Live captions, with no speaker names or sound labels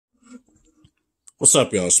What's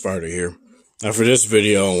up, y'all? Sparta here. Now, for this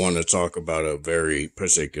video, I want to talk about a very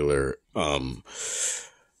particular,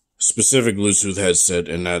 specific Bluetooth headset,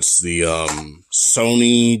 and that's the,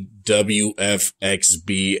 Sony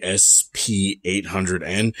WFXB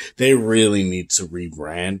Sp800n. They really need to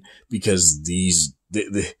rebrand because this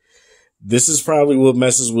is probably what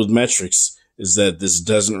messes with metrics, is that this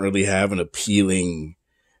doesn't really have an appealing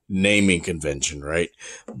naming convention, right?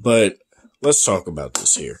 But let's talk about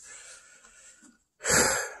this here.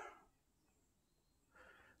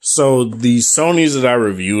 So the Sonys that I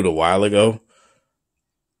reviewed a while ago,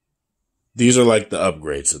 these are like the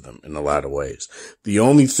upgrades of them in a lot of ways. The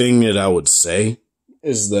only thing that I would say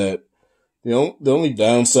is that the only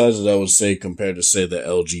downsides that I would say compared to, say, the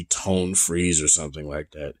LG Tone Freeze or something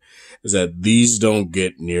like that is that these don't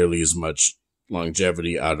get nearly as much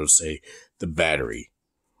longevity out of, say, the battery.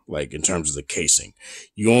 Like in terms of the casing,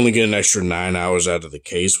 you only get an extra 9 hours out of the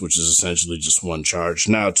case, which is essentially just one charge.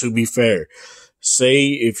 Now, to be fair, say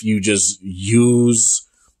if you just use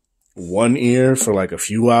one ear for like a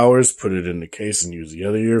few hours, put it in the case and use the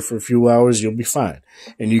other ear for a few hours, you'll be fine.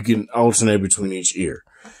 And you can alternate between each ear.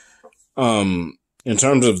 In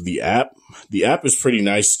terms of the app is pretty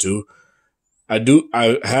nice too.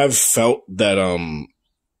 I have felt that,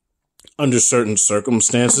 under certain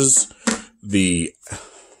circumstances,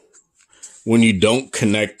 when you don't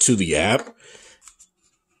connect to the app,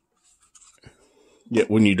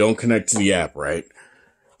 right,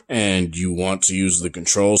 and you want to use the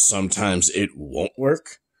controls, sometimes it won't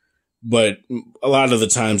work, but a lot of the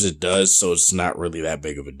times it does, so it's not really that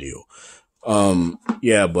big of a deal.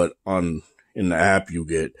 Yeah, but in the app, you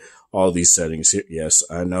get all these settings here. Yes,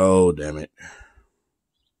 I know, damn it.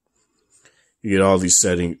 You get all these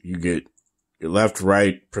settings, you get your left,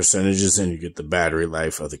 right percentages, and you get the battery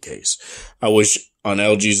life of the case. I wish on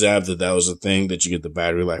LG's app that was a thing, that you get the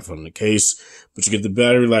battery life on the case, but you get the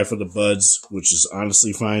battery life of the buds, which is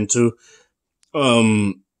honestly fine too.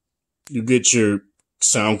 You get your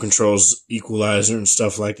sound controls, equalizer, and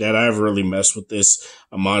stuff like that. I haven't really messed with this.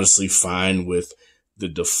 I'm honestly fine with the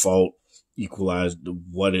default equalizer,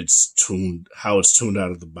 how it's tuned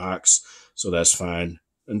out of the box. So that's fine.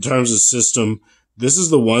 In terms of system, this is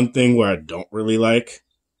the one thing where I don't really like.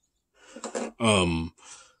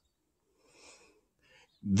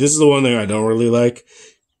 This is the one thing I don't really like.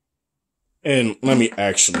 And let me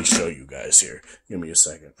actually show you guys here. Give me a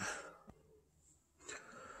second.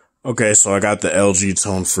 Okay, so I got the LG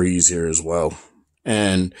Tone Freeze here as well.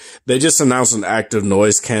 And they just announced an active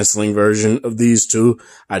noise canceling version of these too.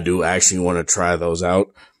 I do actually want to try those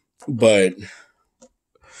out. But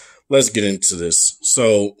let's get into this.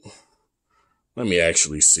 So let me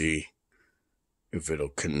actually see if it'll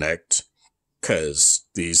connect, because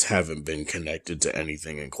these haven't been connected to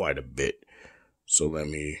anything in quite a bit. So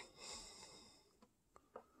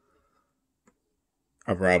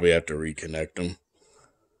I'll probably have to reconnect them.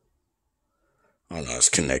 Oh no, it's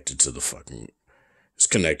connected to the FE.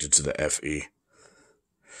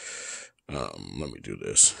 Let me do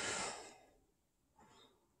this.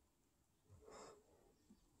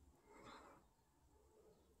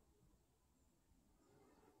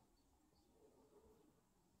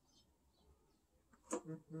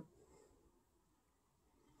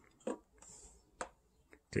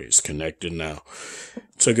 Okay, it's connected now.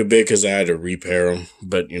 Took a bit because I had to repair them,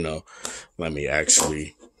 but let me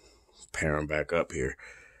actually pair them back up here.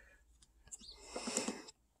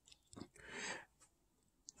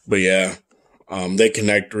 But yeah,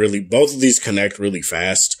 both of these connect really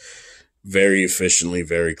fast, very efficiently,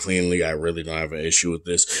 very cleanly. I really don't have an issue with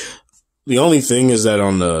this. The only thing is that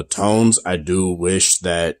on the tones, I do wish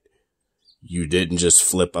that you didn't just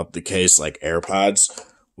flip up the case like AirPods,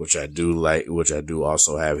 which I do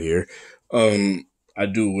also have here. I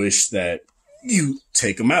do wish that you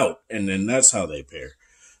take them out and then that's how they pair.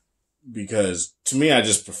 Because to me, I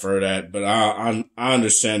just prefer that, but I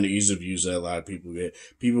understand the ease of use that a lot of people get.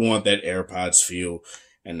 People want that AirPods feel,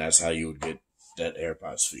 and that's how you would get that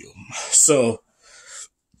AirPods feel. So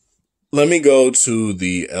let me go to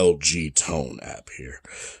the LG Tone app here.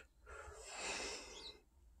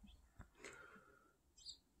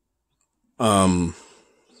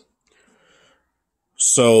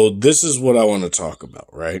 So this is what I want to talk about,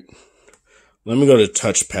 right? Let me go to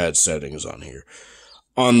touchpad settings on here.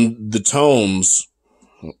 On the tones,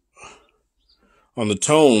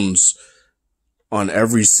 on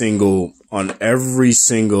every single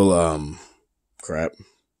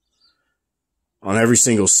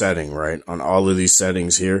setting, right? On all of these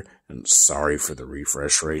settings here, and sorry for the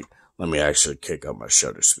refresh rate. Let me actually kick up my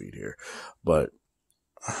shutter speed here. But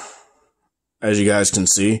as you guys can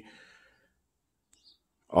see,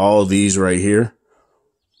 all of these right here,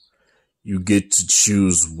 you get to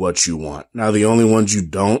choose what you want. Now, the only ones you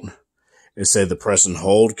don't is say the press and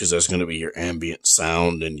hold, because that's going to be your ambient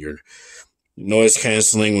sound and your noise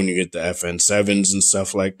canceling when you get the FN7s and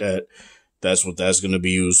stuff like that. That's what that's going to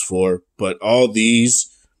be used for. But all these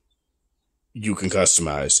you can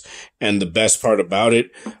customize. And the best part about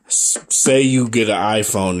it, say you get an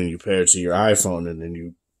iPhone and you pair it to your iPhone and then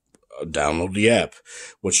you download the app.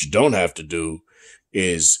 What you don't have to do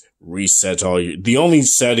is reset the only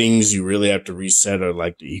settings you really have to reset are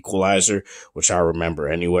like the equalizer, which I remember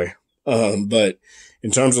anyway. But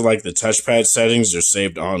in terms of like the touchpad settings, they're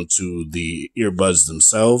saved onto the earbuds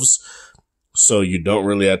themselves. So you don't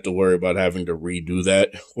really have to worry about having to redo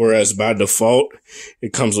that. Whereas by default,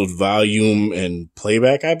 it comes with volume and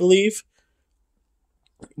playback, I believe.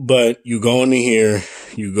 But you go into here,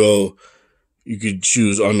 you could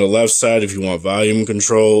choose on the left side if you want volume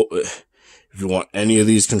control. If you want any of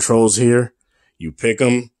these controls here, you pick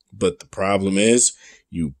them. But the problem is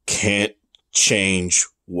you can't change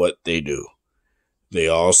what they do. They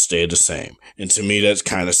all stay the same. And to me, that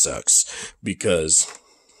kind of sucks because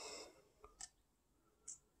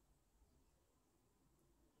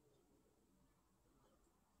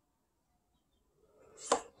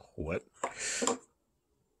What?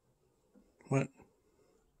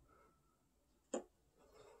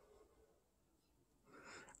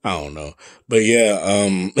 I don't know. But yeah,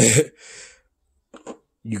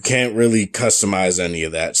 you can't really customize any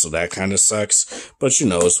of that, so that kind of sucks. But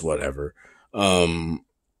it's whatever. I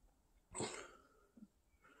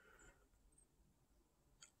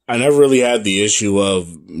never really had the issue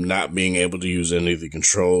of not being able to use any of the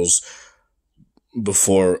controls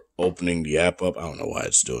before opening the app up. I don't know why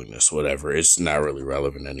it's doing this. Whatever. It's not really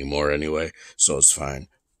relevant anymore anyway, so it's fine.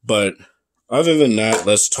 But other than that,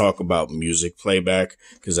 let's talk about music playback,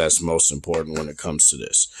 because that's most important when it comes to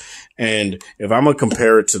this. And if I'm going to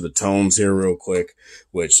compare it to the tones here real quick,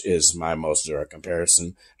 which is my most direct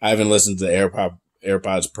comparison, I haven't listened to the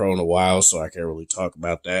AirPods Pro in a while, so I can't really talk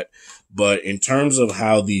about that. But in terms of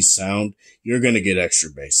how these sound, you're going to get extra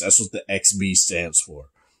bass. That's what the XB stands for.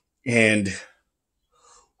 And,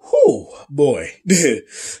 whew, boy,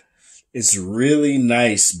 it's really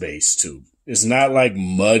nice bass too. It's not like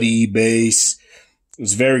muddy bass.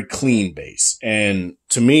 It's very clean bass. And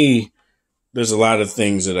to me, there's a lot of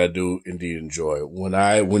things that I do indeed enjoy.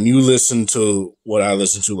 When you listen to what I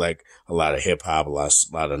listen to, like a lot of hip hop, a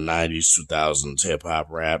lot of 90s, 2000s hip hop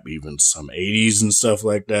rap, even some 80s and stuff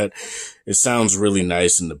like that, it sounds really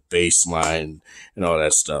nice, and the bass line and all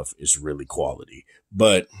that stuff is really quality.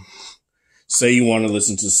 But say you want to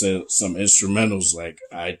listen to some instrumentals, like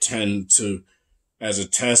I tend to, as a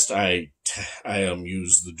test, I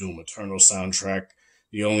use the Doom Eternal soundtrack.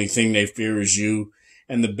 The only thing they fear is you,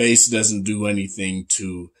 and the bass doesn't do anything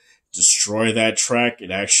to destroy that track.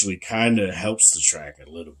 It actually kind of helps the track a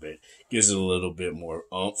little bit, gives it a little bit more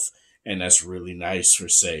oomph, and that's really nice for,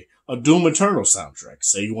 say, a Doom Eternal soundtrack.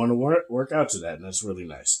 Say you want to work out to that, and that's really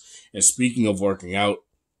nice. And speaking of working out,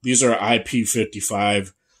 these are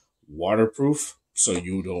IP55 waterproof, so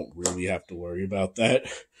you don't really have to worry about that.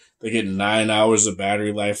 They get 9 hours of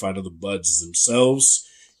battery life out of the buds themselves.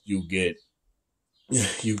 You get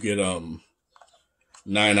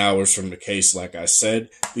 9 hours from the case, like I said.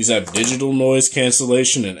 These have digital noise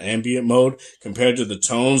cancellation and ambient mode. Compared to the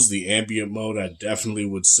tones, the ambient mode, I definitely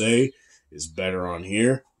would say, is better on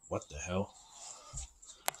here. What the hell?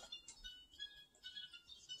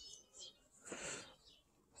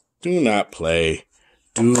 Do not play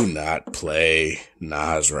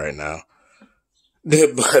Nas right now.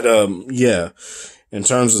 But, yeah, in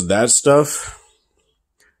terms of that stuff,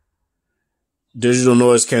 digital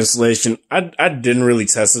noise cancellation, I didn't really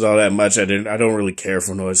test it all that much. I don't really care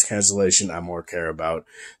for noise cancellation. I more care about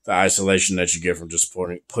the isolation that you get from just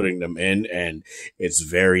putting them in, and it's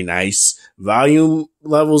very nice. Volume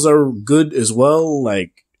levels are good as well.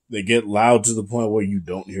 Like, they get loud to the point where you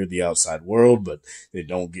don't hear the outside world, but they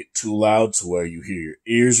don't get too loud to where you hear your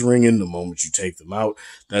ears ringing the moment you take them out.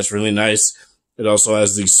 That's really nice. It also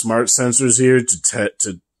has these smart sensors here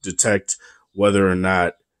to detect whether or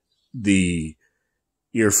not the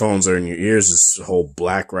earphones are in your ears. This whole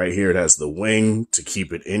black right here, it has the wing to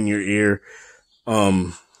keep it in your ear.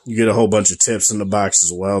 You get a whole bunch of tips in the box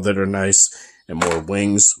as well that are nice, and more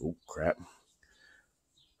wings. Oh, crap.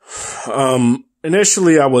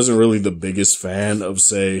 Initially, I wasn't really the biggest fan of,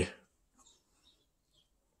 say,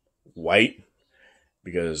 white,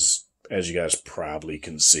 because as you guys probably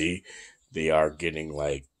can see, they are getting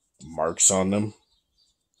like marks on them.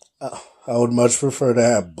 I would much prefer to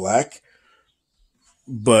have black,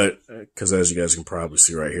 but because as you guys can probably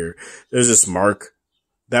see right here, there's this mark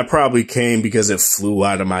That probably came because it flew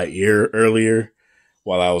out of my ear earlier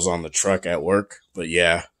while I was on the truck at work. But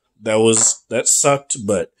yeah, that sucked.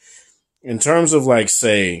 But in terms of like,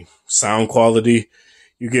 say, sound quality,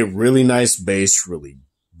 you get really nice bass, really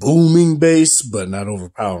booming bass, but not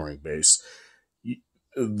overpowering bass.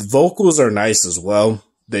 Vocals are nice as well.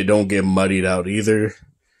 They don't get muddied out either.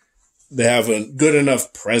 They have a good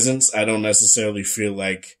enough presence. I don't necessarily feel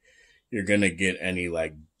like you're going to get any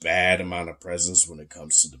like bad amount of presence when it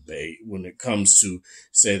comes to the bass, when it comes to,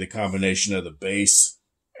 say, the combination of the bass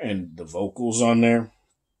and the vocals on there.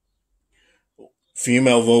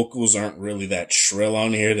 Female vocals aren't really that shrill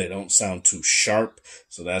on here. They don't sound too sharp,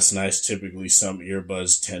 so that's nice. Typically, some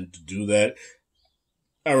earbuds tend to do that.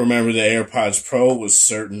 I remember the AirPods Pro with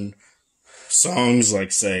certain songs,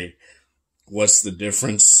 like, say, What's the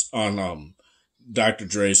Difference on Dr.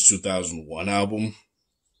 Dre's 2001 album.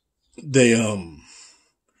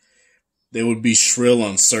 They would be shrill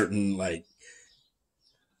on certain, like,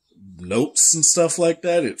 notes and stuff like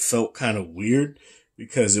that. It felt kind of weird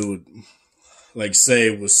because it would, like, say,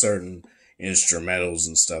 with certain instrumentals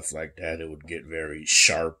and stuff like that, it would get very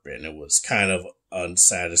sharp and it was kind of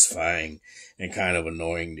unsatisfying and kind of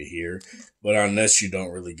annoying to hear. But on this, you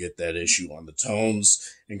don't really get that issue on the tones.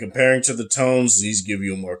 And comparing to the tones, these give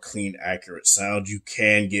you a more clean, accurate sound. You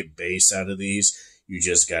can get bass out of these. You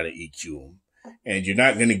just got to EQ them. And you're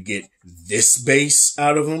not going to get this bass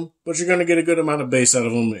out of them, but you're going to get a good amount of bass out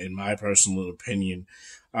of them, in my personal opinion.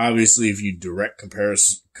 Obviously, if you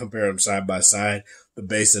compare them side by side, the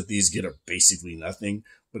bass that these get are basically nothing.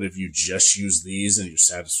 But if you just use these and you're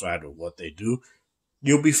satisfied with what they do,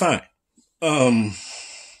 you'll be fine.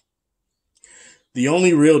 The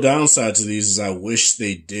only real downside to these is I wish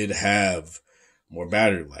they did have more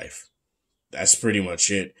battery life. That's pretty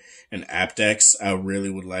much it. And aptX, I really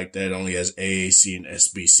would like that. It only has AAC and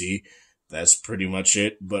SBC. That's pretty much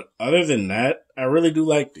it. But other than that, I really do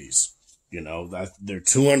like these. You know, they're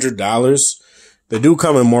 $200. They do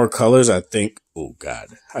come in more colors. I think, oh God,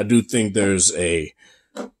 I do think there's an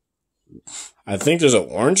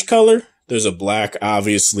orange color. There's a black,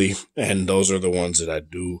 obviously, and those are the ones that I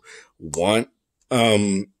do want.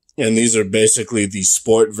 And these are basically the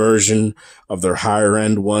sport version of their higher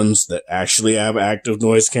end ones that actually have active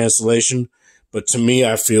noise cancellation. But to me,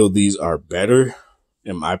 I feel these are better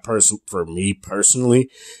for me personally,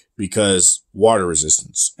 because water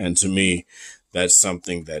resistance. And to me, that's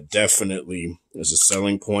something that definitely is a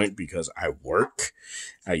selling point because I work.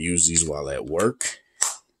 I use these while at work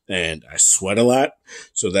and I sweat a lot.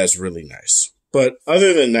 So that's really nice. But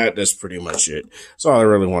other than that, that's pretty much it. That's all I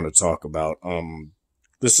really want to talk about.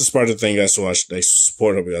 This is part of the thing, guys. So much. Thanks for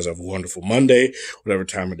support. Hope you guys have a wonderful Monday, whatever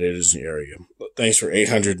time it is in your area. Thanks for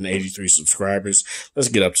 883 subscribers. Let's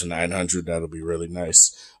get up to 900. That'll be really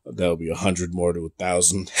nice. That'll be 100 more to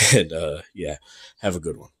 1,000. And, yeah, have a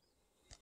good one.